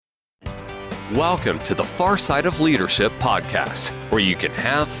Welcome to the Far Side of Leadership podcast, where you can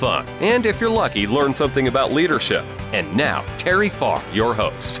have fun and, if you're lucky, learn something about leadership. And now, Terry Farr, your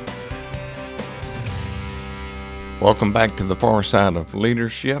host. Welcome back to the Far Side of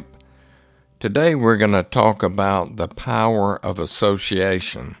Leadership. Today we're going to talk about the power of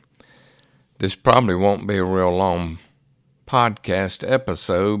association. This probably won't be a real long podcast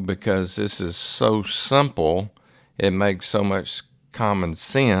episode because this is so simple. It makes so much common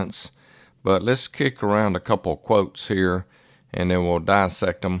sense. But let's kick around a couple quotes here, and then we'll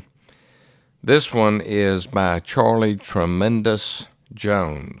dissect them. This one is by Charlie Tremendous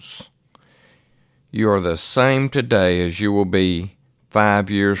Jones. You are the same today as you will be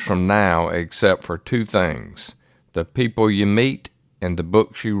 5 years from now, except for two things: the people you meet and the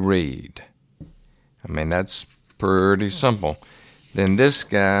books you read. I mean, that's pretty simple. Then this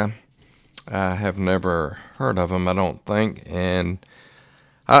guy, I have never heard of him, I don't think, and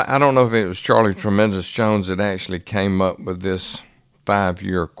I don't know if it was Charlie Tremendous Jones that actually came up with this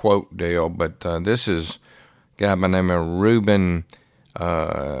 5-year quote deal, but this is a guy by the name of Ruben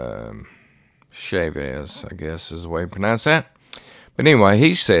Chavez, I guess is the way you pronounce that. But anyway,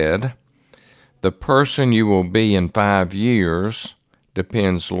 he said, the person you will be in 5 years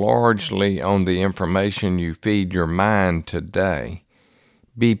depends largely on the information you feed your mind today.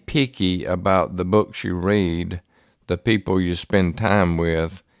 Be picky about the books you read, the people you spend time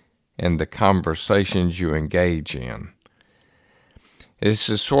with, and the conversations you engage in. This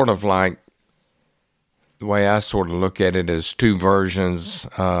is sort of like, the way I sort of look at it is two versions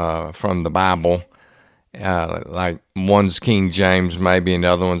from the Bible. Like one's King James maybe, and the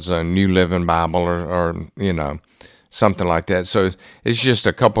other one's a New Living Bible or something like that. So it's just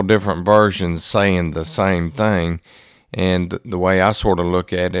a couple different versions saying the same thing. And the way I sort of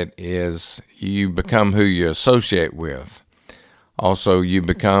look at it is you become who you associate with. Also, you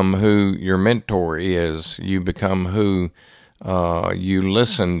become who your mentor is. You become who you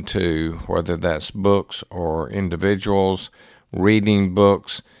listen to, whether that's books or individuals, reading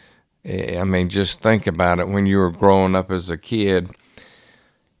books. I mean, just think about it. When you were growing up as a kid,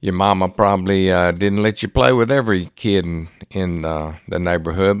 your mama probably didn't let you play with every kid in the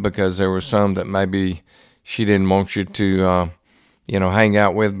neighborhood because there were some that maybe she didn't want you to, hang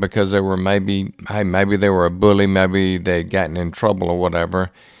out with because they were maybe they were a bully, maybe they'd gotten in trouble or whatever.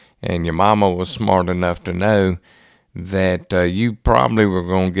 And your mama was smart enough to know that you probably were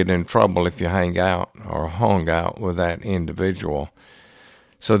going to get in trouble if you hung out with that individual.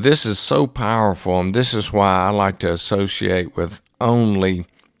 So this is so powerful, and this is why I like to associate with only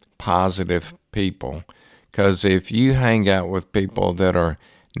positive people. Because if you hang out with people that are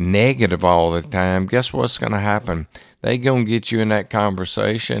negative all the time, guess what's going to happen? They going to get you in that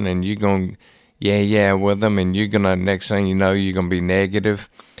conversation, and you're going to yeah with them, and you're going to, next thing you know, you're going to be negative.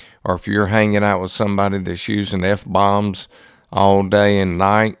 Or if you're hanging out with somebody that's using F-bombs all day and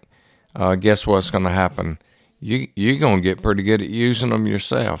night, guess what's going to happen? You're going to get pretty good at using them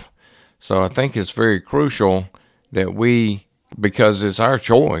yourself. So I think it's very crucial that because it's our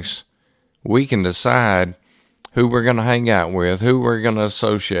choice, we can decide who we're going to hang out with, who we're going to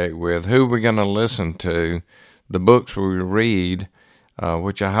associate with, who we're going to listen to, the books we read,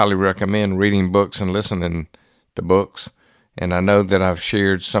 which I highly recommend reading books and listening to books. And I know that I've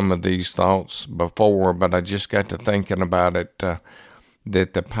shared some of these thoughts before, but I just got to thinking about it,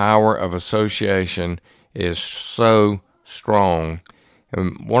 that the power of association is so strong.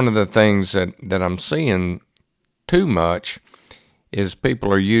 And one of the things that I'm seeing too much is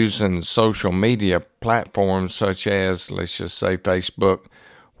people are using social media platforms such as, let's just say, Facebook,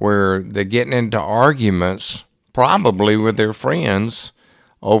 where they're getting into arguments, probably with their friends,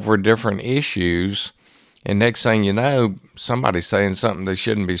 over different issues. And next thing you know, somebody's saying something they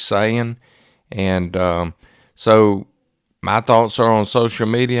shouldn't be saying. And so my thoughts are on social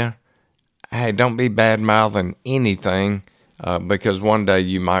media, hey, don't be bad-mouthing anything because one day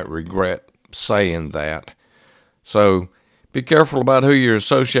you might regret saying that. So be careful about who you're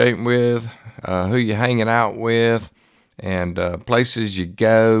associating with, who you're hanging out with, and places you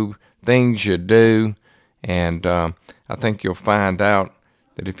go, things you do. And I think you'll find out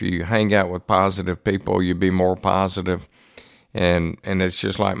that if you hang out with positive people, you'll be more positive. And it's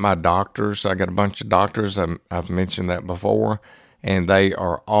just like my doctors. I got a bunch of doctors. I've mentioned that before, and they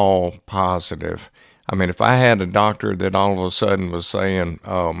are all positive. I mean, if I had a doctor that all of a sudden was saying,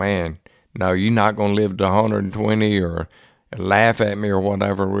 oh, man, no, you're not going to live to 120 or laugh at me or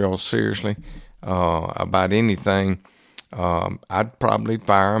whatever real seriously about anything, I'd probably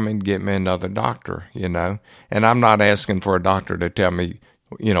fire him and get me another doctor, And I'm not asking for a doctor to tell me,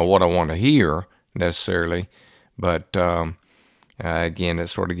 what I want to hear necessarily, but Again, it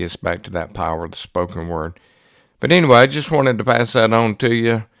sort of gets back to that power of the spoken word. But anyway, I just wanted to pass that on to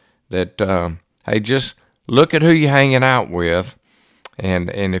you, that, hey, just look at who you're hanging out with. And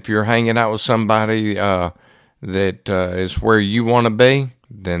if you're hanging out with somebody that is where you want to be,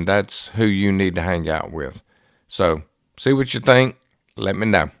 then that's who you need to hang out with. So see what you think. Let me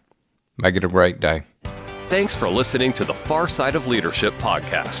know. Make it a great day. Thanks for listening to the Far Side of Leadership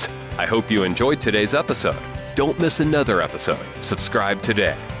podcast. I hope you enjoyed today's episode. Don't miss another episode. Subscribe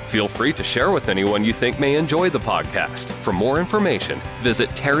today. Feel free to share with anyone you think may enjoy the podcast. For more information, visit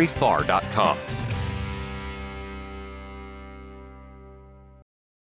terryfarr.com.